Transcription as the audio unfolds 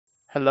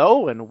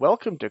Hello and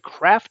welcome to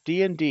Craft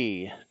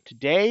D&D.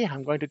 Today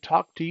I'm going to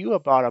talk to you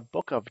about a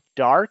book of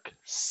dark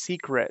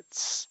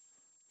secrets.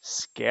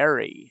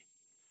 Scary.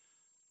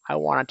 I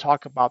want to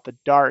talk about the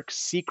dark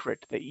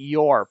secret that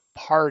your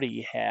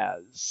party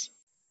has.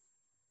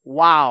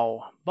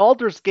 Wow,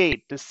 Baldur's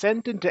Gate,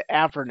 Descent into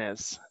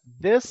Avernus.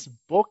 This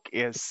book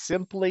is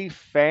simply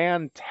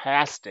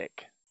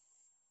fantastic.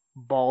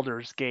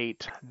 Baldur's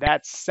Gate,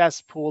 that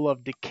cesspool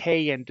of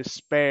decay and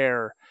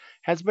despair,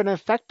 has been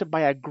affected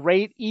by a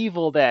great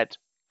evil that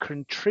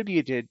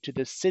contributed to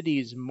the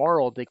city's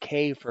moral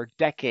decay for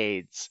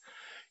decades.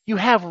 You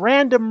have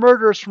random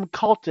murders from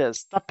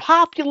cultists, the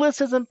populace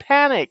is in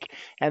panic,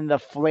 and the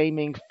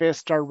Flaming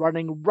Fist are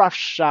running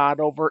roughshod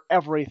over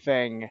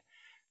everything.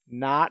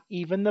 Not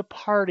even the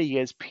party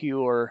is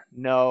pure,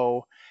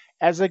 no.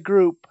 As a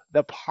group,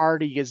 the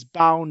party is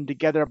bound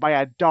together by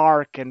a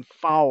dark and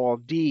foul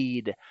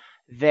deed.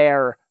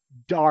 Their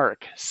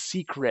dark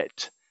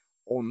secret.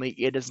 Only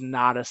it is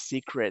not a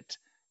secret.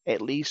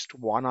 At least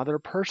one other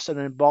person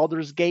in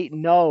Baldur's Gate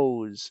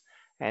knows,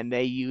 and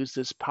they use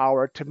this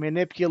power to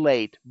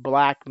manipulate,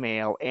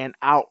 blackmail, and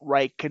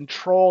outright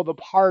control the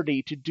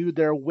party to do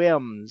their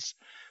whims.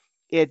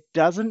 It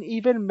doesn't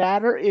even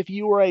matter if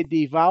you are a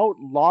devout,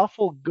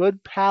 lawful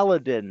good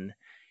paladin.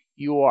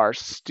 You are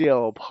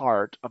still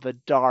part of the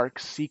dark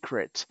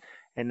secret,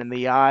 and in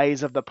the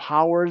eyes of the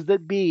powers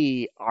that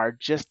be, are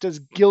just as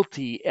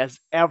guilty as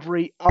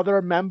every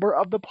other member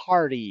of the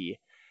party.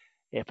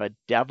 If a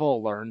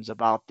devil learns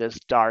about this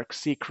dark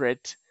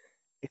secret,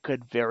 it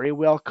could very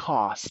well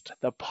cost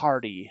the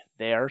party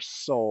their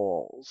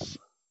souls.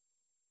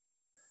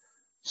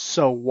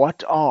 So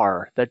what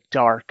are the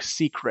dark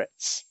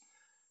secrets?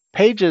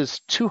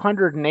 Pages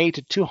 208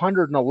 to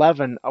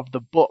 211 of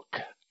the book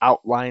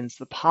outlines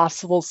the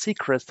possible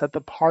secrets that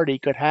the party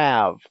could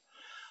have.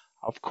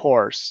 Of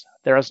course,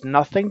 there is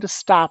nothing to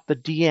stop the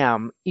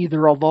DM,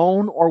 either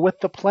alone or with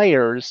the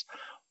players,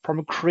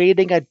 from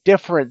creating a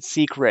different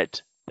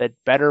secret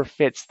that better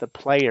fits the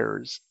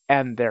players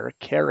and their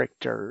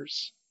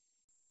characters.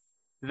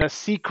 The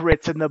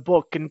secrets in the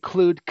book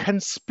include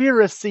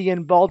conspiracy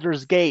in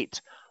Baldur's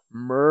Gate,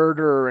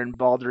 murder in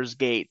Baldur's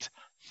Gate,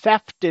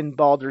 theft in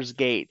Baldur's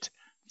Gate,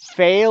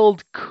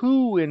 failed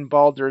coup in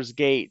Baldur's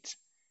Gate.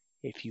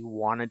 If you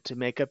wanted to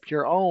make up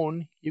your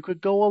own, you could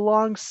go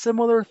along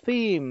similar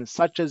themes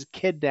such as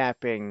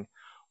kidnapping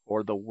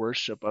or the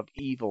worship of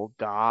evil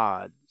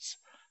gods.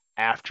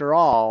 After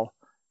all,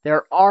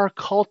 there are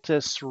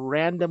cultists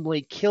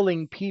randomly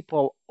killing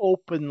people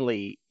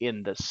openly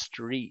in the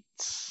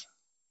streets.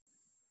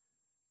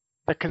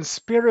 The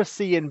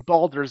conspiracy in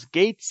Baldur's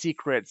Gate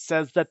secret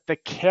says that the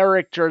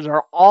characters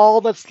are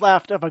all that's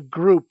left of a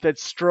group that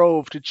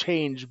strove to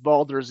change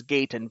Baldur's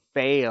Gate and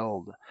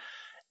failed.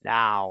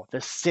 Now,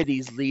 the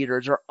city's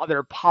leaders or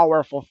other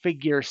powerful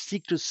figures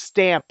seek to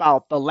stamp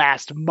out the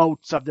last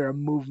motes of their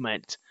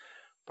movement.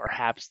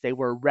 Perhaps they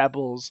were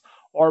rebels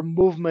or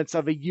movements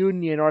of a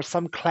union or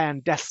some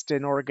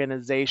clandestine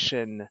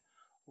organization.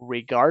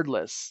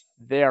 Regardless,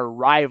 their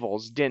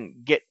rivals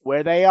didn't get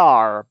where they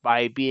are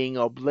by being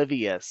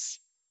oblivious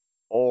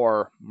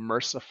or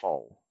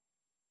merciful.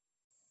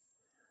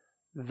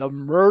 The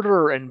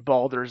murder in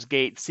Baldur's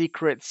Gate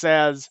secret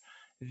says,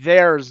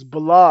 there's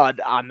blood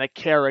on the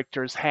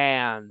characters'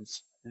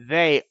 hands.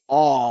 They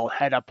all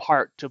had a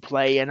part to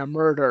play in a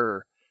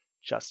murder,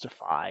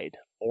 justified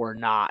or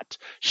not.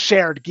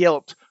 Shared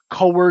guilt,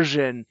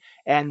 coercion,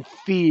 and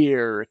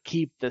fear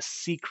keep the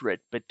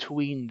secret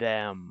between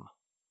them.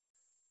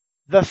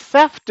 The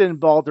theft in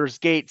Baldur's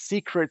Gate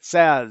secret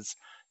says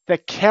the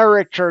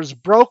characters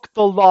broke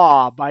the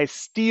law by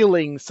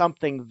stealing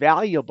something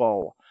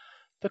valuable.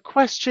 The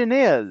question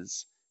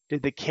is,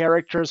 did the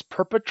characters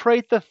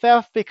perpetrate the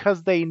theft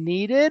because they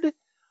needed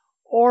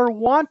or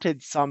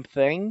wanted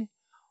something,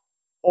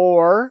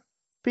 or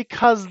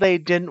because they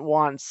didn't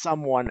want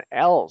someone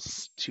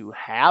else to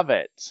have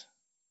it?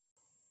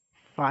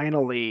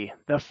 Finally,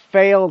 the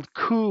failed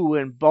coup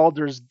in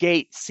Baldur's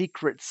Gate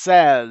secret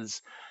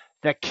says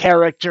the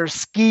characters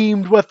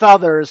schemed with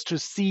others to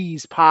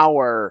seize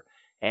power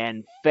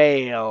and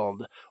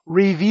failed,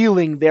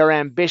 revealing their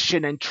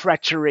ambition and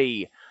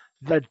treachery.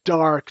 The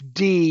dark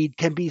deed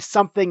can be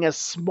something as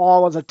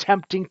small as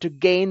attempting to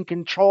gain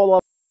control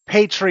of a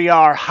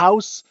patriarch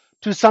house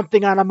to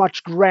something on a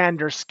much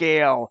grander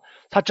scale,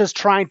 such as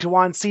trying to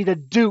unseat a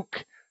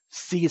duke,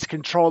 seize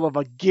control of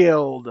a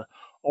guild,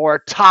 or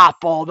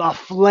topple the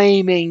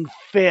Flaming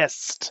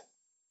Fist.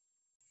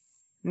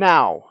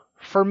 Now,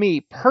 for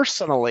me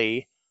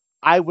personally,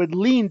 I would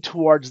lean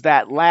towards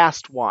that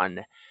last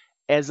one,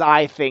 as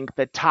I think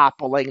that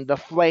toppling the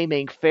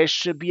Flaming Fist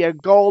should be a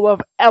goal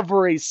of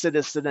every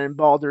citizen in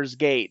Baldur's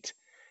Gate.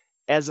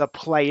 As a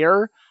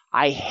player,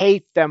 I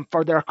hate them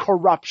for their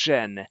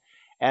corruption.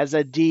 As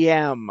a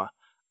DM,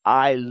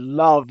 I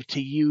love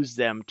to use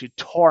them to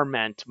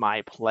torment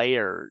my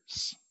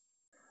players.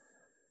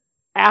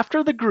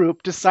 After the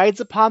group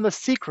decides upon the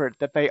secret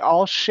that they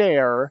all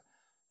share,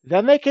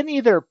 then they can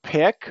either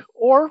pick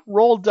or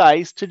roll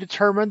dice to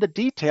determine the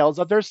details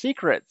of their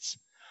secrets.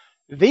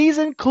 These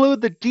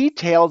include the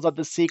details of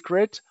the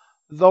secret,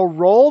 the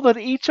role that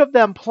each of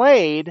them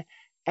played,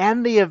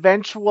 and the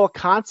eventual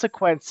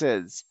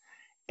consequences.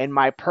 In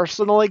my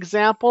personal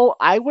example,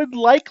 I would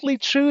likely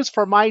choose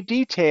for my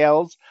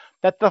details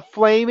that the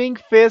Flaming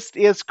Fist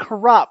is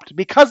corrupt,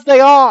 because they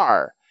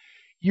are.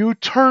 You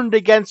turned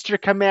against your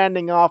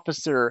commanding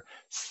officer,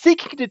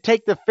 seeking to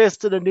take the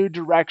fist in a new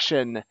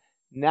direction.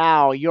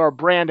 Now you're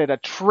branded a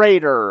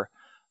traitor.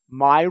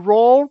 My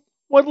role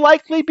would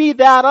likely be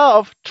that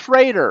of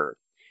traitor.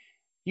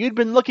 You'd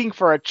been looking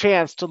for a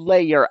chance to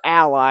lay your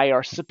ally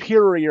or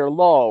superior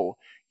low.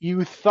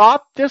 You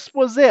thought this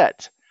was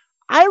it.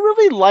 I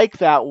really like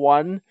that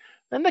one,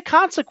 and the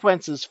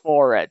consequences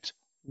for it.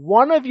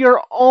 One of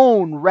your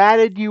own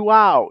ratted you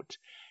out.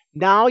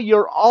 Now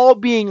you're all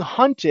being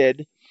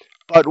hunted,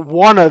 but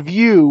one of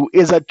you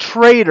is a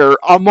traitor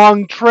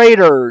among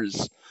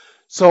traitors.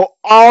 So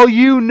all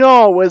you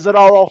know is that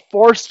all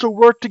forced to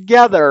work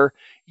together,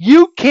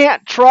 you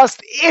can't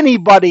trust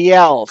anybody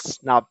else.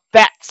 Now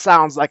that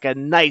sounds like a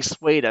nice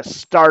way to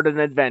start an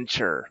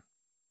adventure.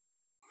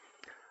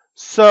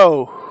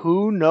 So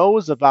who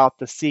knows about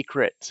the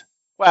secret?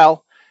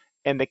 Well,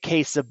 in the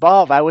case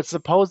above, I would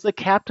suppose that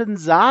Captain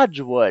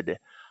Zodge would,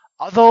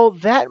 although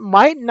that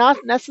might not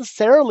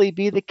necessarily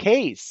be the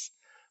case.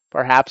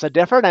 Perhaps a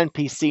different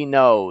NPC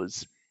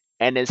knows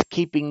and is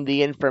keeping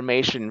the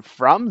information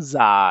from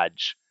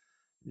Zodge.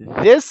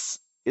 This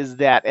is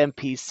that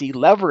NPC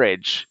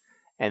leverage,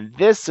 and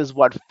this is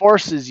what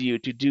forces you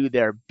to do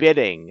their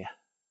bidding.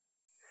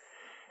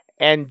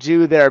 And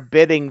do their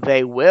bidding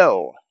they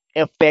will.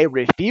 If they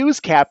refuse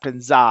Captain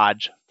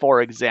Zodge,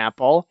 for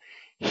example,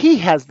 he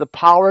has the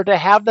power to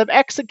have them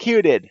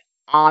executed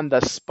on the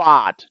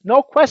spot,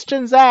 no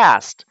questions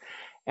asked.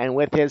 And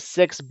with his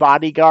 6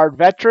 bodyguard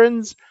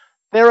veterans,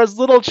 there is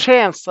little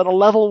chance that a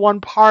level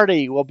 1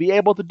 party will be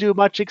able to do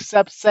much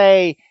except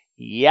say,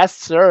 yes,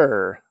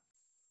 sir.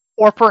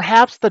 Or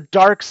perhaps the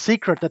dark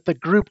secret that the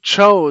group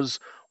chose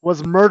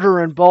was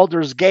murder in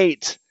Baldur's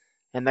Gate,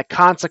 and the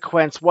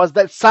consequence was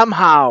that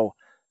somehow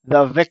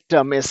the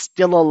victim is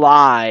still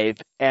alive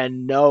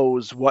and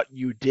knows what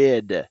you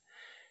did.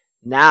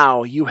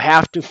 Now you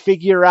have to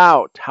figure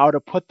out how to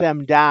put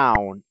them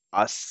down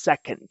a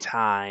second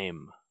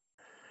time.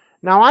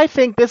 Now, I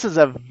think this is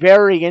a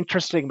very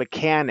interesting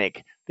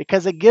mechanic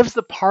because it gives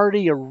the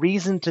party a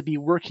reason to be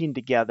working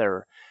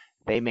together.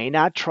 They may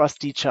not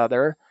trust each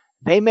other,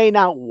 they may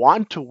not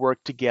want to work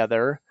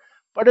together,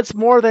 but it's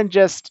more than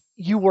just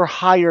you were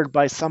hired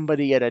by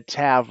somebody at a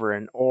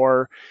tavern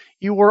or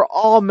you were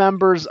all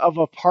members of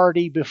a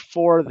party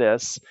before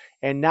this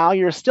and now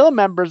you're still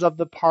members of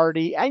the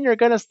party and you're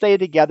going to stay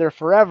together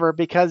forever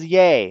because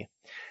yay.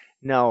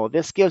 No,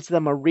 this gives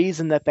them a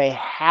reason that they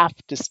have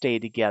to stay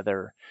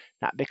together.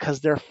 Not because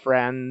they're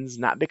friends,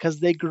 not because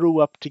they grew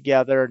up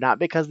together, not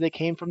because they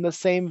came from the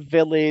same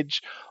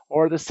village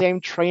or the same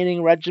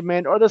training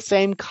regiment or the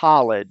same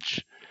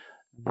college.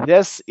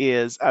 This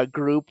is a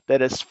group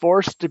that is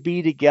forced to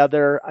be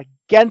together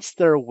against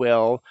their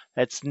will,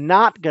 that's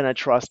not going to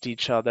trust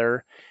each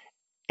other,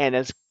 and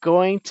is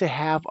going to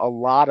have a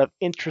lot of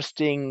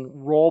interesting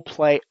role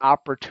play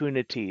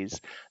opportunities.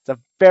 It's a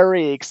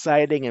very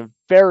exciting and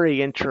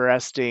very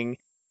interesting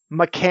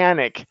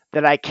mechanic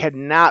that I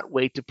cannot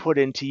wait to put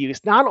into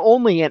use, not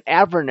only in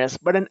Avernus,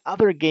 but in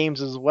other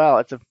games as well.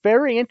 It's a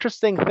very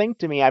interesting thing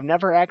to me. I've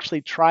never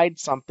actually tried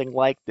something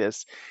like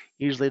this.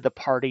 Usually the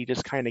party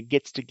just kind of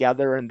gets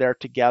together and they're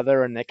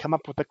together and they come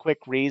up with a quick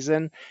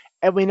reason,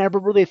 and we never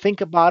really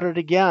think about it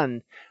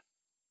again.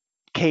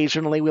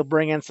 Occasionally, we'll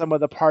bring in some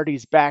of the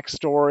party's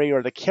backstory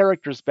or the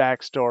character's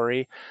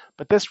backstory,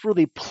 but this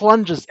really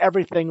plunges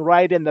everything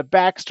right in. The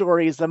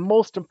backstory is the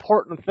most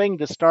important thing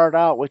to start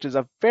out, which is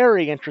a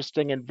very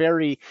interesting and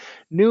very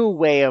new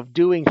way of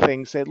doing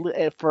things.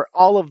 For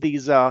all of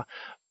these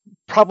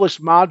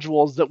published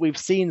modules that we've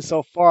seen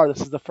so far,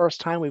 this is the first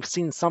time we've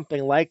seen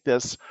something like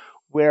this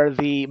where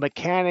the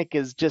mechanic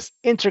is just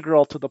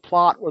integral to the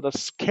plot, where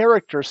the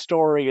character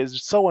story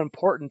is so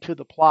important to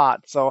the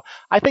plot. So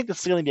I think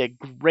this is going to be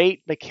a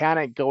great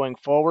mechanic going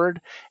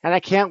forward, and I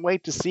can't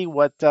wait to see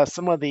what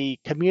some of the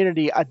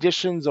community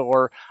additions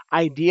or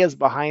ideas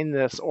behind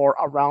this or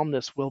around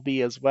this will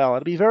be as well.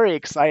 It'll be very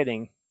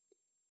exciting.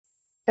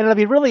 And it'll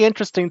be really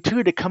interesting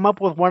too to come up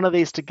with one of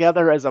these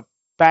together as a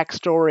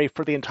backstory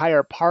for the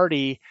entire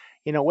party,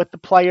 with the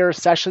player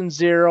session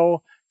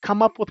 0,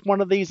 come up with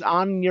one of these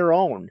on your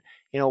own.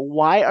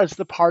 Why is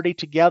the party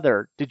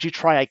together? Did you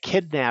try a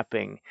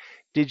kidnapping?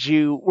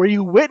 Were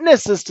you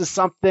witnesses to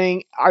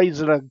something?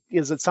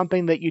 Is it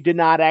something that you did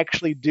not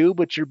actually do,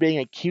 but you're being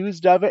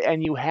accused of it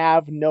and you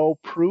have no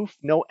proof,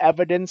 no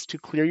evidence to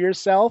clear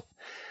yourself?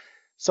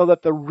 So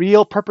that the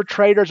real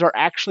perpetrators are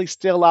actually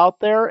still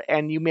out there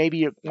and you may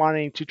be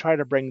wanting to try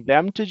to bring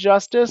them to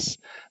justice,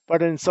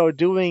 but in so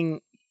doing,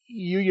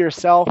 you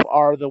yourself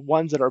are the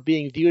ones that are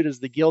being viewed as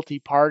the guilty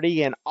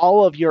party and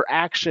all of your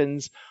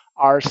actions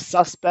are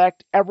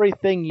suspect.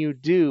 Everything you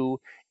do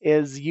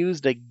is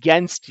used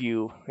against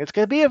you. It's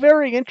going to be a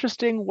very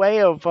interesting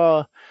way of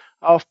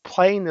of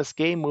playing this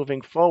game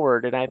moving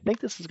forward, and I think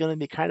this is going to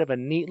be kind of a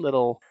neat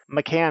little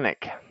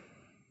mechanic.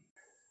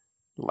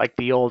 Like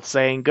the old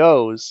saying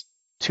goes,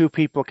 two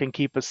people can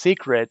keep a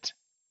secret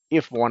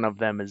if one of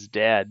them is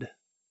dead.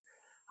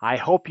 I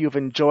hope you've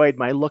enjoyed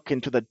my look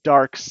into the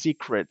dark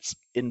secrets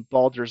in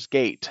Baldur's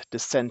Gate: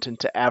 Descent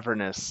into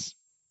Avernus.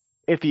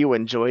 If you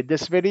enjoyed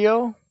this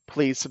video,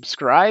 please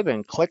subscribe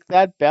and click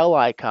that bell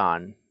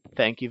icon.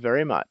 Thank you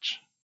very much.